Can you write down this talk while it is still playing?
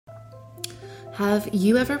Have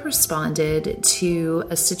you ever responded to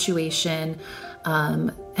a situation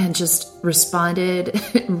and just responded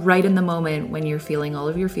right in the moment when you're feeling all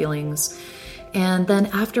of your feelings? And then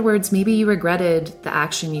afterwards, maybe you regretted the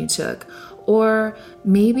action you took. Or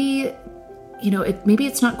maybe, maybe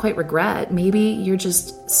it's not quite regret. Maybe you're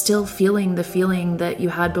just still feeling the feeling that you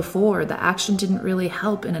had before. The action didn't really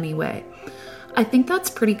help in any way. I think that's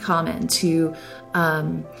pretty common to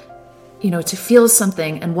feel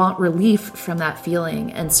something and want relief from that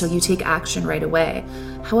feeling. And so you take action right away.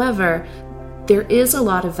 However, there is a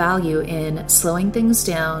lot of value in slowing things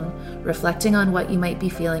down, reflecting on what you might be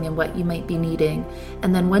feeling and what you might be needing.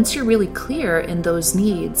 And then once you're really clear in those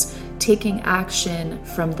needs, taking action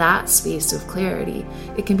from that space of clarity,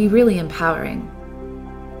 it can be really empowering.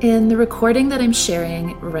 In the recording that I'm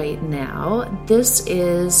sharing right now, this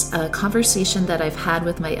is a conversation that I've had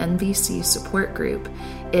with my NVC support group.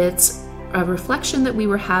 It's a reflection that we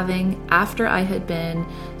were having after I had been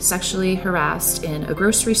sexually harassed in a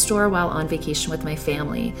grocery store while on vacation with my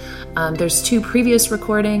family. There's two previous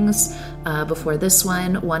recordings before this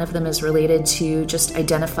one. One of them is related to just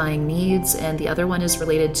identifying needs, and the other one is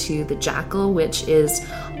related to the jackal, which is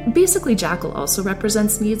basically jackal also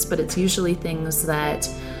represents needs, but it's usually things that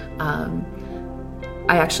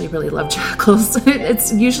I actually really love jackals.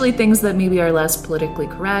 It's usually things that maybe are less politically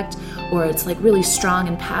correct, or it's like really strong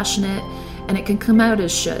and passionate, and it can come out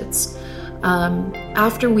as shoulds.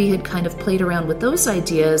 After we had kind of played around with those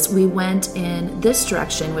ideas, we went in this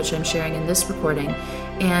direction, which I'm sharing in this recording,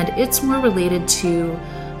 and it's more related to,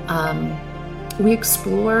 we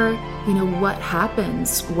explore, what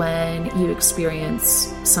happens when you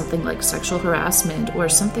experience something like sexual harassment or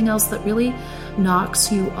something else that really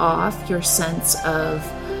knocks you off your sense of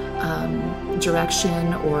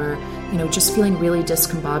direction, or just feeling really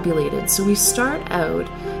discombobulated. So we start out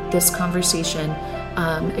this conversation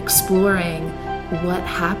exploring what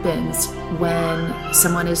happens when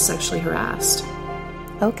someone is sexually harassed.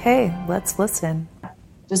 Okay, let's listen.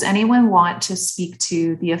 Does anyone want to speak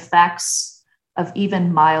to the effects of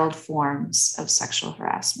even mild forms of sexual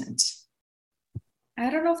harassment? I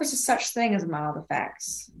don't know if there's a such thing as mild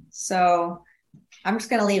effects. So I'm just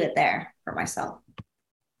going to leave it there for myself.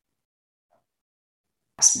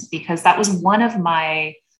 Because that was one of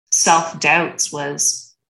my self-doubts,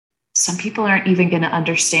 was some people aren't even going to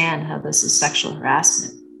understand how this is sexual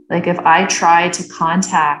harassment. Like if I try to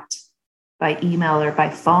contact by email or by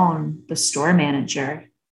phone the store manager,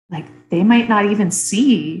 like they might not even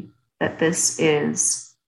see that this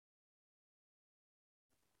is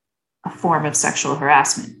a form of sexual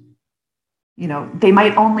harassment. They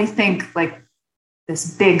might only think like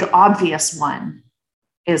this big obvious one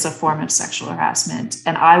is a form of sexual harassment.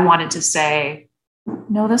 And I wanted to say,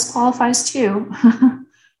 no, this qualifies too.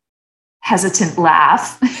 Hesitant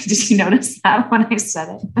laugh. Did you notice that when I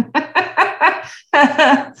said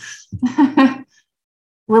it?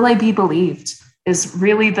 Will I be believed is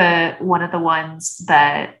really one of the ones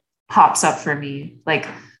that pops up for me. Like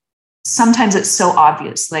sometimes it's so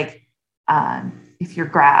obvious, like if you're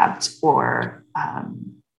grabbed or,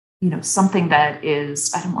 something that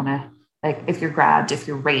is, I don't want to, like if you're grabbed, if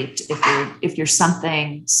you're raped, if you're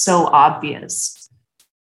something so obvious,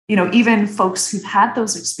 even folks who've had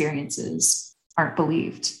those experiences aren't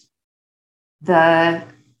believed. I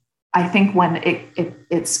think when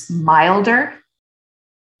it's milder,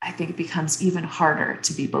 I think it becomes even harder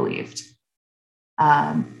to be believed.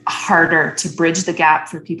 Harder to bridge the gap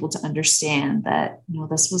for people to understand that,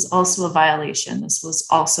 this was also a violation. This was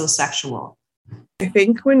also sexual. I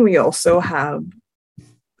think when we also have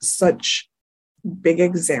such big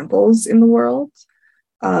examples in the world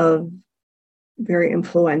of very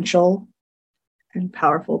influential and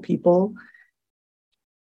powerful people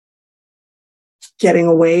getting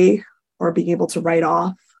away or being able to write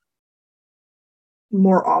off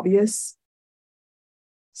more obvious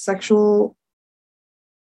sexual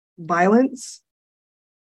violence,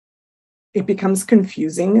 it becomes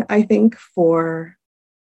confusing, I think, for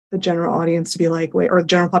the general audience to be like, wait, or the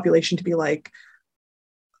general population to be like,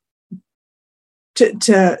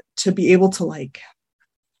 to be able to like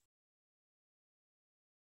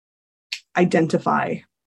identify.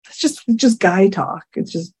 It's just guy talk.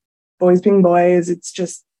 It's just boys being boys. It's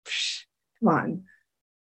just, come on.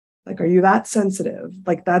 Like, are you that sensitive?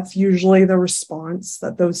 Like, that's usually the response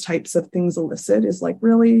that those types of things elicit, is like,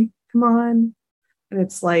 really? Come on. And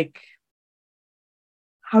it's like,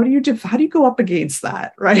 how do you go up against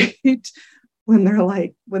that, right? When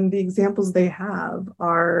the examples they have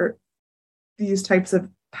are these types of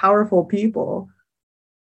powerful people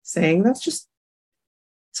saying it's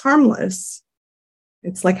harmless.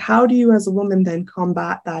 It's like, how do you as a woman then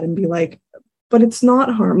combat that and be like, but it's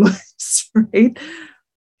not harmless, right?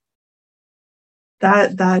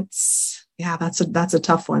 That's a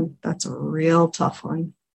tough one. That's a real tough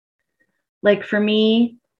one. Like for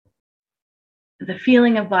me, the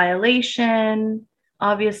feeling of violation,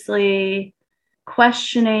 obviously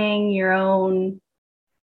questioning your own,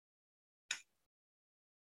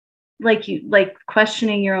 like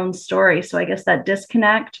questioning your own story. So I guess that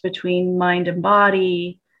disconnect between mind and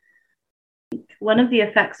body. One of the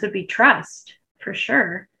effects would be trust, for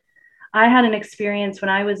sure. I had an experience when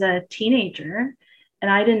I was a teenager, and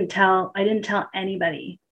I didn't tell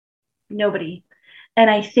anybody, nobody. And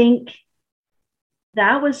I think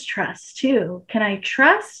that was trust too. Can I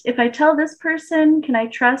trust if I tell this person? Can I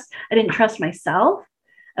trust? I didn't trust myself.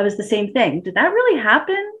 I was the same thing. Did that really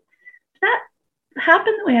happen? Did that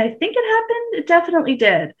happen the way I think it happened? It definitely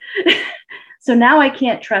did. So now I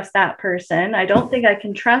can't trust that person. I don't think I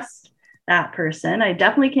can trust that person. I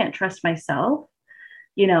definitely can't trust myself.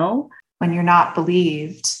 You know, when you're not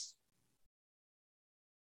believed,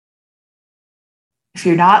 if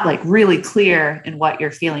you're not like really clear in what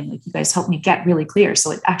you're feeling, like you guys helped me get really clear.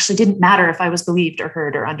 So it actually didn't matter if I was believed or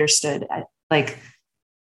heard or understood. Like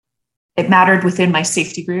it mattered within my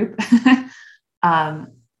safety group.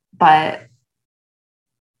 But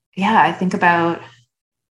yeah, I think about,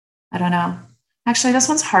 I don't know. Actually, this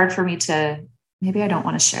one's hard for me to, maybe I don't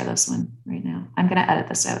want to share this one right now. I'm going to edit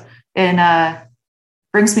this out. And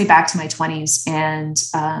brings me back to my 20s. And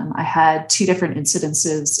I had 2 different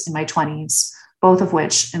incidences in my 20s, both of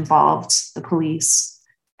which involved the police.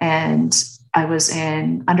 And I was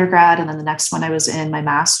in undergrad, and then the next one I was in my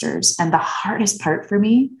master's. And the hardest part for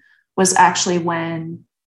me was actually when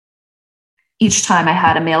each time I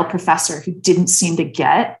had a male professor who didn't seem to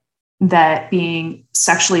get that being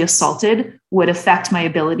sexually assaulted would affect my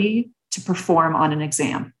ability to perform on an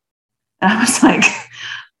exam. And I was like,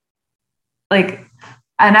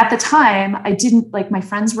 and at the time I didn't, like, my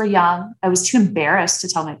friends were young. I was too embarrassed to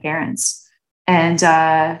tell my parents, and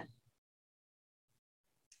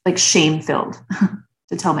like shame-filled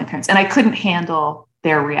to tell my parents. And I couldn't handle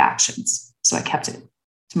their reactions. So I kept it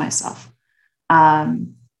to myself.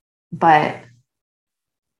 But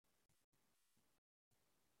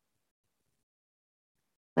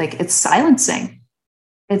like, it's silencing.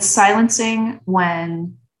 It's silencing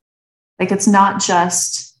when, like, it's not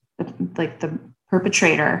just like the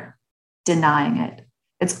perpetrator denying it.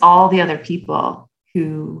 It's all the other people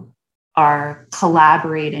who are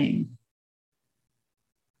collaborating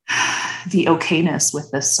the okayness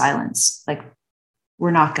with this silence. Like,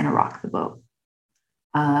 we're not going to rock the boat.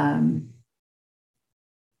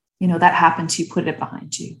 You know, that happened to you, put it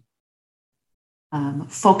behind you.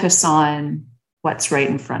 Focus on what's right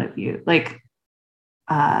in front of you. Like,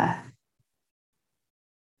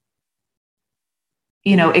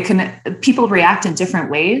 you know, people react in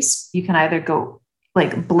different ways. You can either go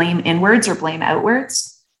like blame inwards or blame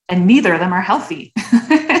outwards, and neither of them are healthy.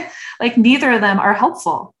 Like, neither of them are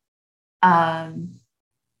helpful. And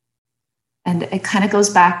it kind of goes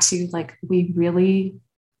back to, like, we really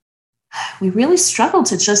struggle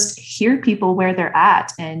to just hear people where they're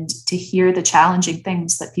at and to hear the challenging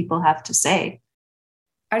things that people have to say.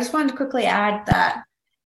 I just wanted to quickly add that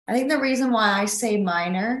I think the reason why I say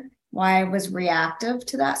minor, why I was reactive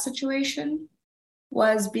to that situation,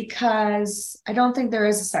 was because I don't think there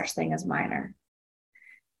is a such thing as minor.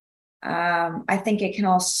 I think it can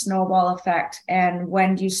all snowball effect. And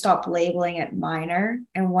when do you stop labeling it minor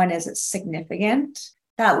and when is it significant?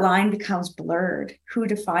 That line becomes blurred. Who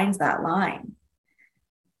defines that line?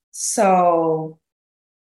 So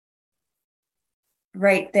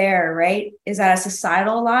right there, right? Is that a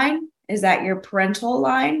societal line? Is that your parental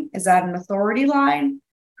line? Is that an authority line?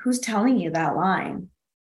 Who's telling you that line?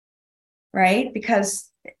 Right? Because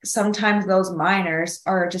sometimes those minors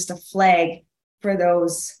are just a flag for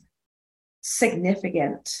those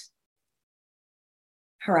significant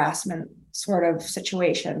harassment sort of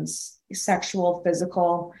situations, sexual,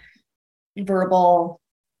 physical, verbal,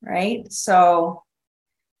 right? So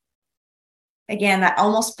again, that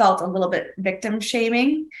almost felt a little bit victim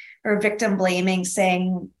shaming or victim blaming,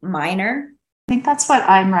 saying minor. I think that's what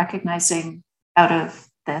I'm recognizing out of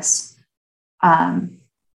this. I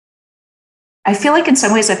feel like in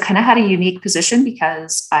some ways I've kind of had a unique position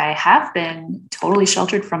because I have been totally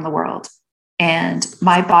sheltered from the world, and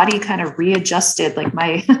my body kind of readjusted. Like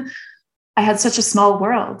I had such a small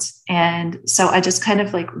world. And so I just kind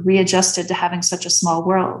of like readjusted to having such a small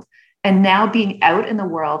world. And now being out in the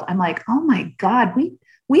world, I'm like, oh my God,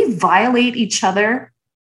 we violate each other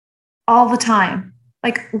all the time.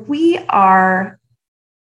 Like, we are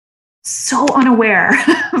so unaware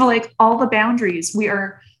of like all the boundaries. We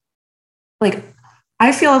are like,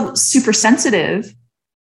 I feel super sensitive,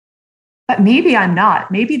 but maybe I'm not.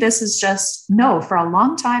 Maybe this is just, no, for a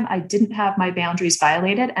long time, I didn't have my boundaries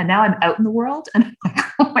violated. And now I'm out in the world and I'm like,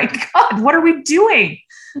 oh my God, what are we doing?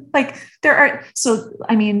 Like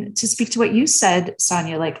to speak to what you said,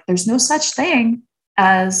 Sonia, like there's no such thing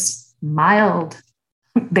as mild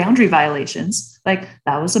boundary violations. Like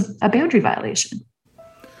that was a boundary violation.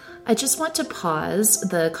 I just want to pause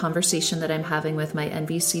the conversation that I'm having with my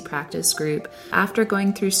NVC practice group after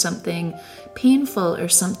going through something painful or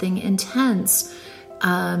something intense.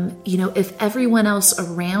 If everyone else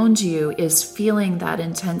around you is feeling that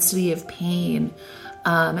intensity of pain,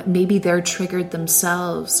 maybe they're triggered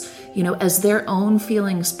themselves, as their own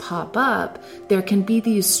feelings pop up, there can be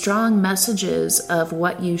these strong messages of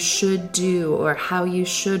what you should do or how you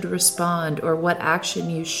should respond or what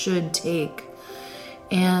action you should take.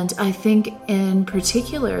 And I think in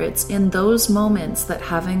particular, it's in those moments that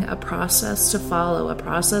having a process to follow, a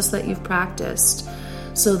process that you've practiced,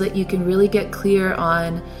 so that you can really get clear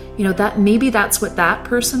on, that maybe that's what that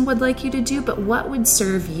person would like you to do, but what would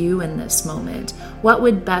serve you in this moment? What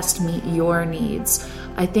would best meet your needs?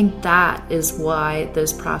 I think that is why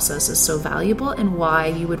this process is so valuable and why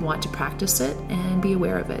you would want to practice it and be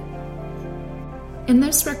aware of it. In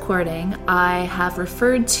this recording, I have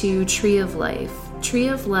referred to Tree of Life. Tree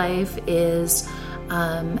of Life is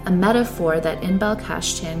a metaphor that Inbal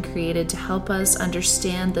Kashtan created to help us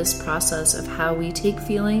understand this process of how we take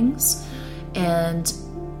feelings and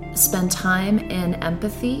spend time in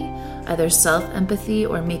empathy, either self-empathy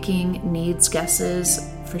or making needs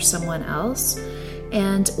guesses for someone else.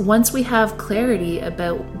 And once we have clarity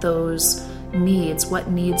about those needs, what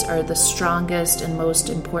needs are the strongest and most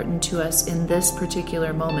important to us in this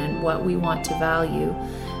particular moment, what we want to value,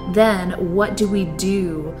 then what do we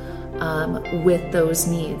do with those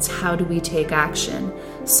needs? How do we take action?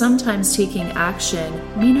 Sometimes taking action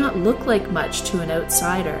may not look like much to an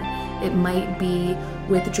outsider. It might be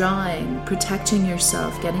withdrawing, protecting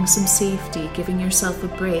yourself, getting some safety, giving yourself a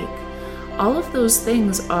break. All of those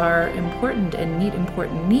things are important and meet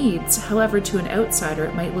important needs. However, to an outsider,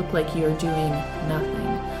 it might look like you're doing nothing.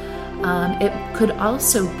 It could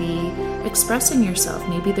also be expressing yourself.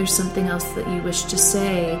 Maybe there's something else that you wish to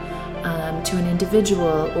say to an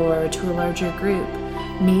individual or to a larger group.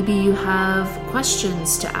 Maybe you have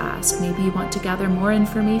questions to ask. Maybe you want to gather more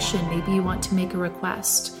information. Maybe you want to make a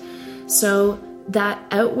request. So that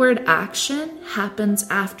outward action happens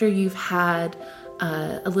after you've had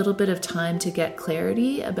a little bit of time to get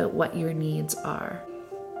clarity about what your needs are.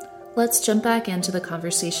 Let's jump back into the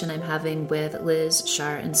conversation I'm having with Liz,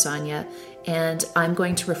 Shar, and Sonia, and I'm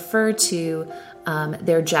going to refer to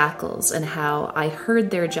their jackals and how I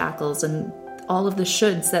heard their jackals and all of the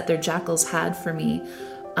shoulds that their jackals had for me,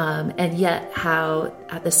 and yet how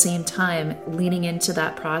at the same time leaning into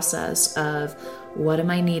that process of what am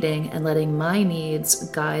I needing and letting my needs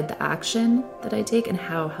guide the action that I take and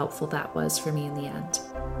how helpful that was for me in the end.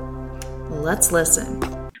 Let's listen.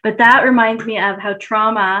 But that reminds me of how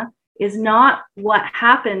trauma is not what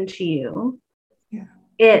happened to you. Yeah.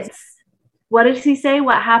 It's, what did he say?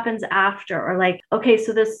 What happens after? Or like, okay,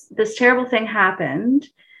 so this terrible thing happened.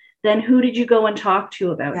 Then who did you go and talk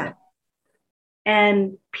to about it?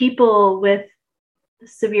 And people with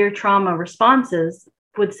severe trauma responses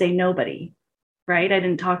would say nobody, right? I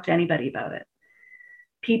didn't talk to anybody about it.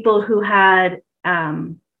 People who had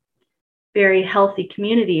very healthy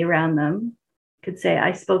community around them could say,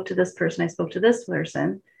 I spoke to this person, I spoke to this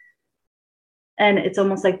person. And it's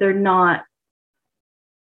almost like they're not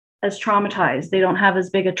as traumatized. They don't have as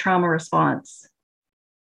big a trauma response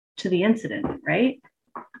to the incident, right?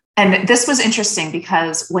 And this was interesting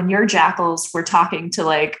because when your jackals were talking to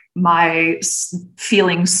like my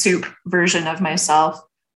feeling soup version of myself,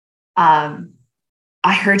 I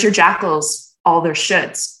heard your jackals, all their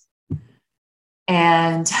shoulds.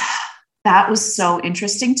 And that was so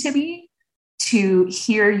interesting to me to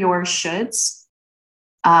hear your shoulds.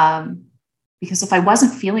 Because if I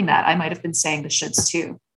wasn't feeling that, I might have been saying the shoulds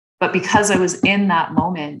too. But because I was in that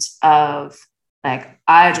moment of like,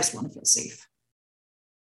 I just want to feel safe.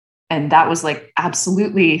 And that was like,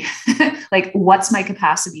 absolutely, like, what's my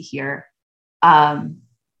capacity here? But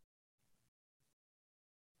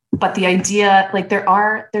the idea, like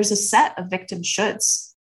there's a set of victim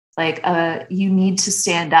shoulds. Like you need to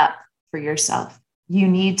stand up for yourself. You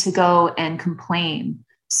need to go and complain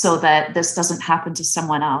so that this doesn't happen to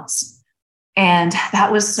someone else. And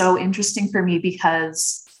that was so interesting for me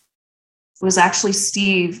because it was actually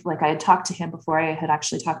Steve, like I had talked to him before I had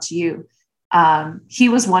actually talked to you. He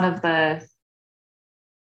was one of it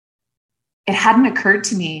hadn't occurred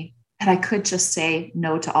to me that I could just say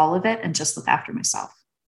no to all of it and just look after myself.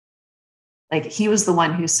 Like he was the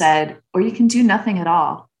one who said, or you can do nothing at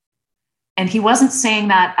all. And he wasn't saying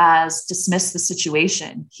that as dismiss the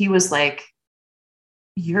situation. He was like,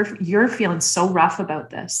 you're feeling so rough about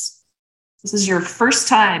this. This is your first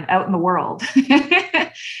time out in the world.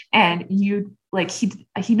 And you like,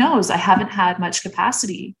 he knows I haven't had much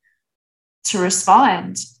capacity to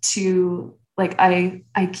respond to, like, I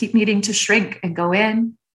keep needing to shrink and go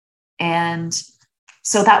in. And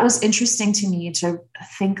so that was interesting to me to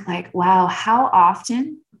think like, wow, how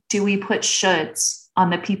often do we put shoulds on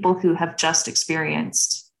the people who have just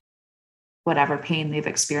experienced whatever pain they've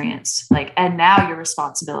experienced? Like, and now your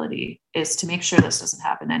responsibility is to make sure this doesn't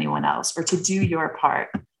happen to anyone else, or to do your part.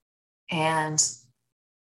 And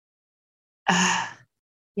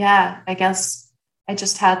yeah, I guess I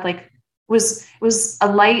just had like, was a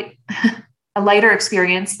lighter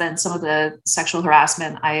experience than some of the sexual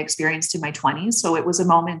harassment I experienced in my 20s. So it was a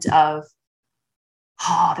moment of,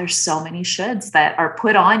 oh, there's so many shoulds that are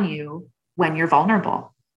put on you when you're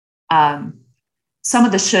vulnerable. Some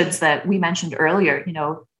of the shoulds that we mentioned earlier, you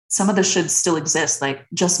know, some of the shoulds still exist, like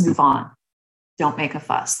just move on, don't make a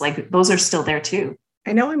fuss. Like those are still there too.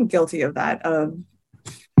 I know I'm guilty of that, of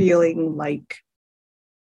feeling like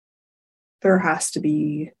there has to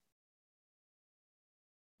be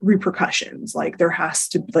repercussions. Like there has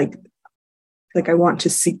to, like I want to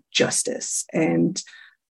seek justice. And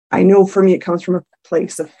I know for me, it comes from a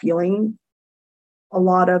place of feeling a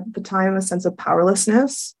lot of the time a sense of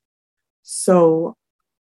powerlessness. So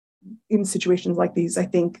in situations like these, I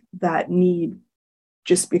think that need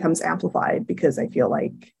just becomes amplified because I feel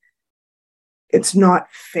like it's not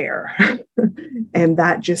fair. And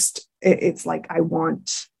that just, it's like, I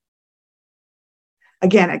want,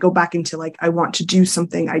 again, I go back into like, I want to do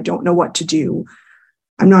something. I don't know what to do.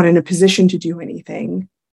 I'm not in a position to do anything.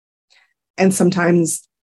 And sometimes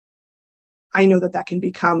I know that can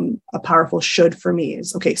become a powerful should for me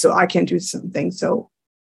is, okay, so I can't do something. So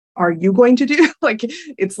are you going to do? Like,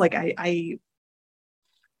 it's like, I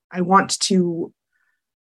want to,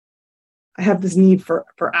 I have this need for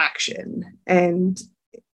action. And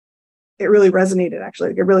it really resonated,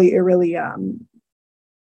 actually. It really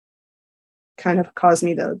kind of caused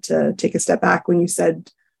me to take a step back when you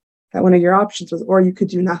said that one of your options was, or you could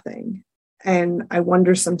do nothing. And I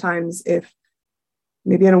wonder sometimes if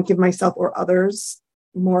maybe I don't give myself or others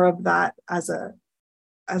more of that as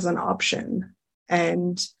an option,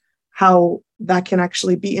 and how that can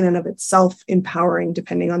actually be in and of itself empowering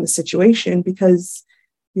depending on the situation, because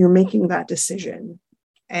you're making that decision.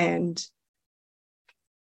 And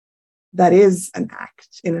that is an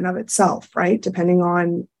act in and of itself, right? Depending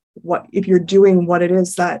on what, if you're doing what it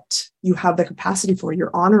is that you have the capacity for,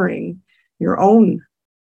 you're honoring your own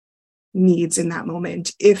needs in that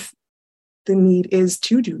moment. If the need is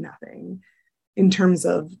to do nothing in terms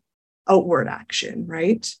of outward action,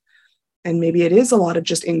 right? And maybe it is a lot of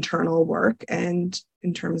just internal work, and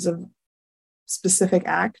in terms of specific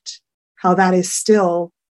act, how that is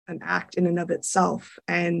still an act in and of itself,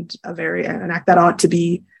 and an act that ought to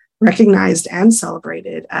be recognized and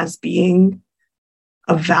celebrated as being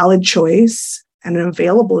a valid choice and an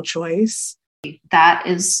available choice. That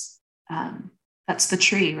is, that's the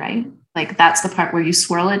tree, right? Like that's the part where you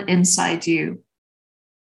swirl it inside you.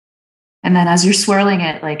 And then as you're swirling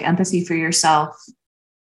it, like empathy for yourself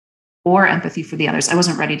or empathy for the others. I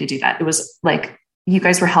wasn't ready to do that. It was like, you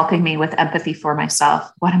guys were helping me with empathy for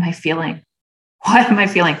myself. What am I feeling? What am I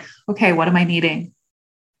feeling? Okay, what am I needing?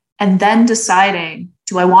 And then deciding,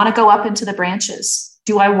 do I want to go up into the branches?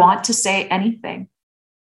 Do I want to say anything?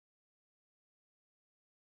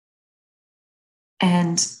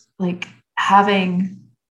 And like having,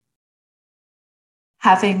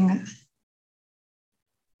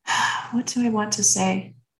 what do I want to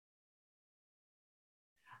say?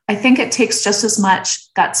 I think it takes just as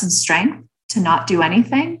much guts and strength to not do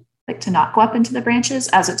anything, like to not go up into the branches,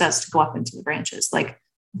 as it does to go up into the branches. Like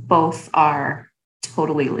both are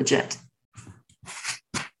totally legit.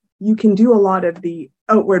 You can do a lot of the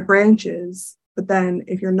outward branches, but then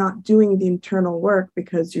if you're not doing the internal work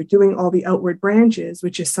because you're doing all the outward branches,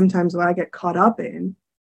 which is sometimes what I get caught up in,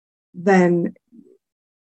 then,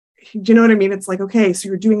 do you know what I mean? It's like, okay, so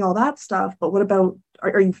you're doing all that stuff, but what about,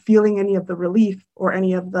 are you feeling any of the relief or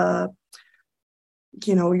any of the,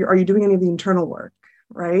 are you doing any of the internal work,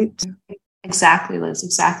 right? Exactly, Liz,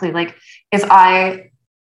 exactly. Like if I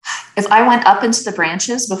went up into the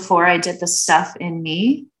branches before I did the stuff in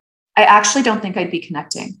me, I actually don't think I'd be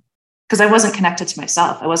connecting, because I wasn't connected to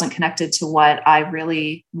myself. I wasn't connected to what I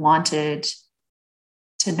really wanted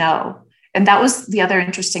to know. And that was the other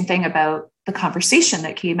interesting thing about the conversation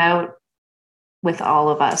that came out with all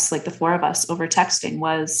of us, like the four of us over texting,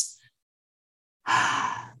 was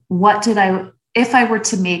if I were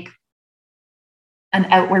to make an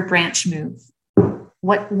outward branch move,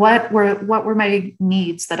 what were my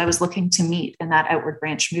needs that I was looking to meet in that outward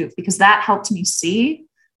branch move? Because that helped me see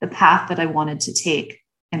the path that I wanted to take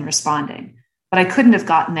in responding. But I couldn't have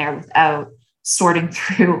gotten there without sorting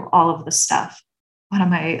through all of the stuff.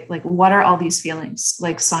 What are all these feelings?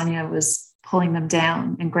 Like Sonia was pulling them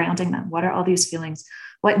down and grounding them. What are all these feelings?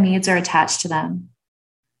 What needs are attached to them?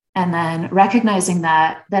 And then recognizing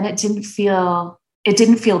that, then it didn't feel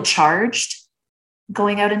charged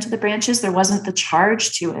going out into the branches. There wasn't the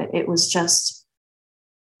charge to it. It was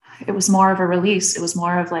more of a release. It was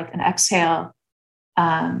more of like an exhale.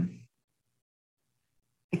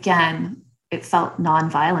 Again, it felt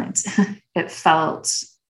nonviolent. It felt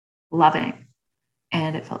loving,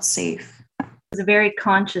 and it felt safe. It was a very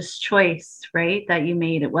conscious choice, right, that you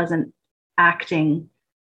made. It wasn't acting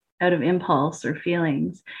out of impulse or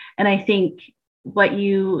feelings. And I think what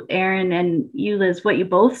you, Erin, and you, Liz, what you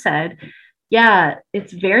both said, yeah,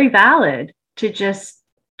 it's very valid to just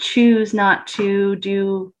choose not to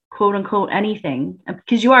do quote unquote anything,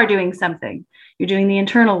 because you are doing something. You're doing the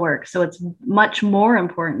internal work. So it's much more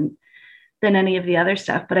important than any of the other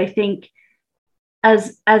stuff. But I think,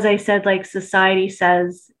 as I said, like society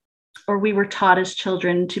says, or we were taught as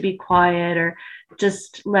children to be quiet or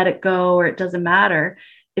just let it go, or it doesn't matter.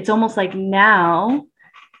 It's almost like now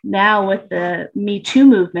with the Me Too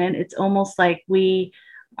movement, it's almost like we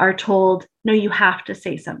are told, no, you have to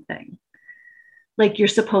say something. Like you're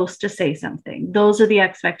supposed to say something. Those are the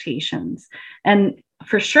expectations. And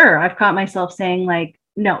for sure, I've caught myself saying like,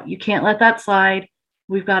 no, you can't let that slide.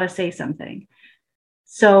 We've got to say something.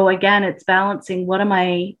 So again, it's balancing what am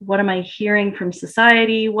I hearing from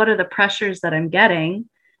society? What are the pressures that I'm getting?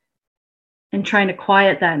 And trying to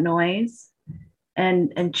quiet that noise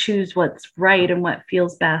and choose what's right and what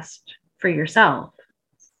feels best for yourself.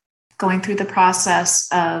 Going through the process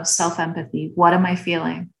of self-empathy. What am I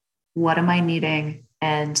feeling? What am I needing?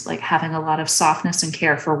 And like having a lot of softness and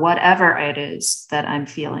care for whatever it is that I'm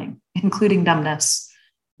feeling, including numbness,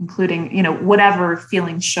 including, whatever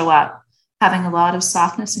feelings show up, having a lot of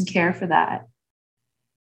softness and care for that.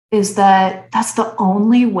 That's the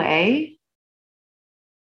only way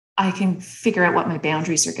I can figure out what my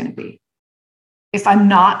boundaries are going to be. If I'm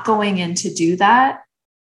not going in to do that,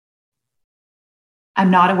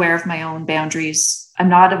 I'm not aware of my own boundaries. I'm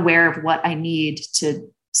not aware of what I need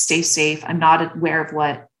to stay safe. I'm not aware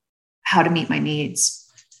of how to meet my needs.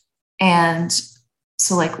 And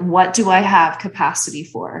so like, what do I have capacity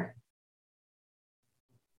for?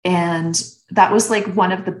 And that was like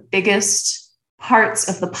one of the biggest parts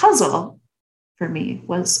of the puzzle for me,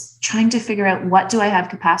 was trying to figure out what do I have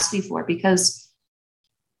capacity for? Because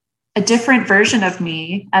a different version of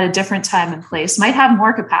me at a different time and place might have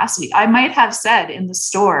more capacity. I might have said in the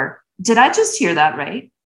store, did I just hear that right?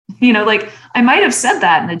 I might have said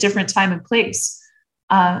that in a different time and place.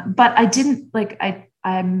 But I didn't.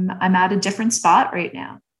 I'm at a different spot right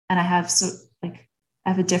now. And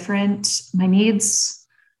my needs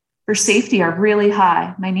for safety are really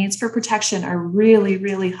high. My needs for protection are really,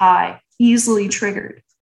 really high, easily triggered.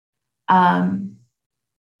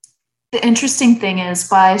 The interesting thing is,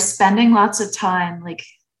 by spending lots of time, like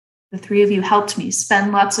the three of you helped me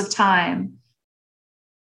spend lots of time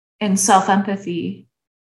in self-empathy,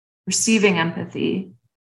 receiving empathy.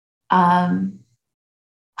 I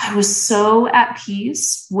was so at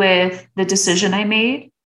peace with the decision I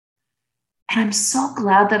made. And I'm so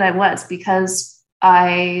glad that I was, because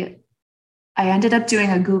I ended up doing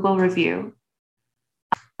a Google review.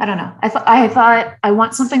 I don't know. I thought I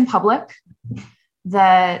want something public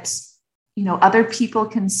that other people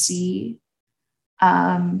can see.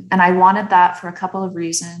 And I wanted that for a couple of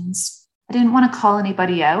reasons. I didn't want to call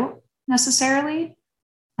anybody out necessarily.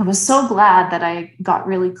 I was so glad that I got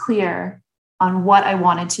really clear on what I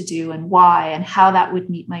wanted to do and why, and how that would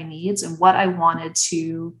meet my needs, and what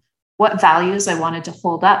values I wanted to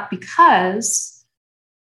hold up, because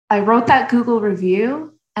I wrote that Google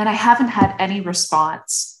review and I haven't had any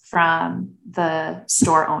response from the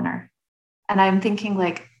store owner. And I'm thinking,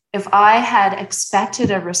 like, if I had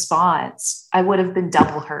expected a response, I would have been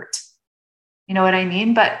double hurt. You know what I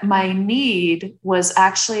mean? But my need was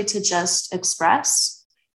actually to just express.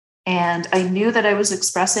 And I knew that I was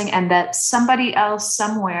expressing, and that somebody else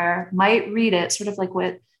somewhere might read it, sort of like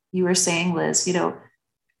what you were saying, Liz,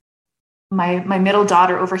 my middle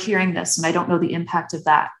daughter overhearing this, and I don't know the impact of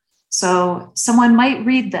that. So someone might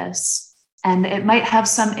read this and it might have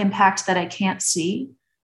some impact that I can't see.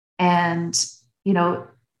 And,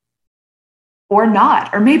 or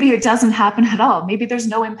not, or maybe it doesn't happen at all. Maybe there's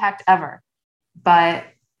no impact ever. But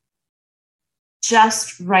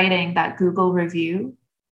just writing that Google review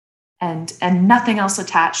and nothing else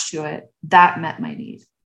attached to it, that met my need.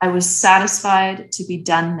 I was satisfied to be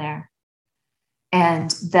done there. And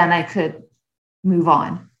then I could move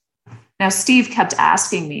on. Now, Steve kept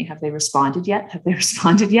asking me, have they responded yet? Have they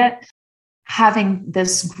responded yet? Having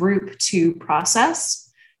this group to process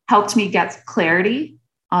helped me get clarity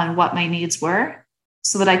on what my needs were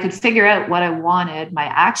so that I could figure out what I wanted my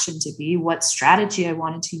action to be, what strategy I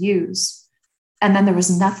wanted to use. And then there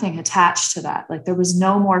was nothing attached to that. Like there was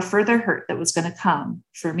no more further hurt that was going to come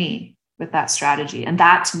for me with that strategy. And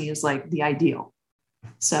that to me is like the ideal.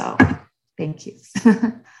 So thank you.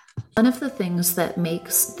 One of the things that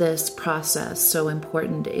makes this process so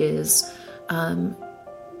important is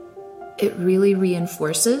it really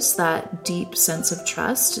reinforces that deep sense of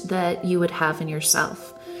trust that you would have in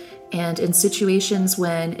yourself. And in situations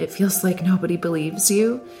when it feels like nobody believes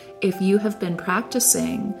you, if you have been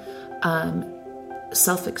practicing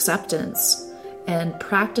self-acceptance and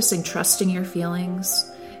practicing trusting your feelings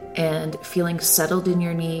and feeling settled in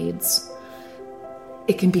your needs,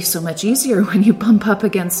 it can be so much easier when you bump up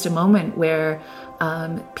against a moment where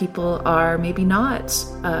people are maybe not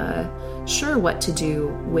sure what to do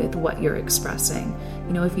with what you're expressing.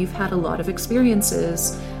 You know, if you've had a lot of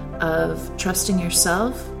experiences of trusting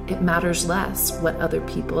yourself, it matters less what other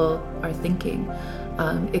people are thinking.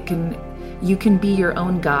 You can be your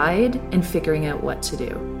own guide in figuring out what to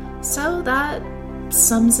do. So that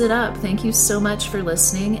sums it up. Thank you so much for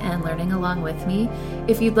listening and learning along with me.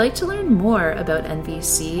 If you'd like to learn more about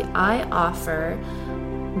NVC, I offer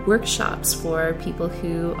workshops for people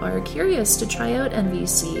who are curious to try out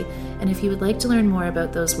NVC. And if you would like to learn more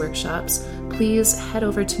about those workshops, please head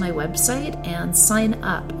over to my website and sign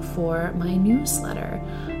up for my newsletter.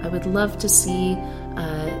 I would love to see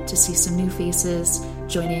some new faces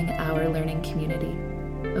joining our learning community.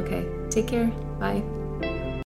 Okay, take care. Bye.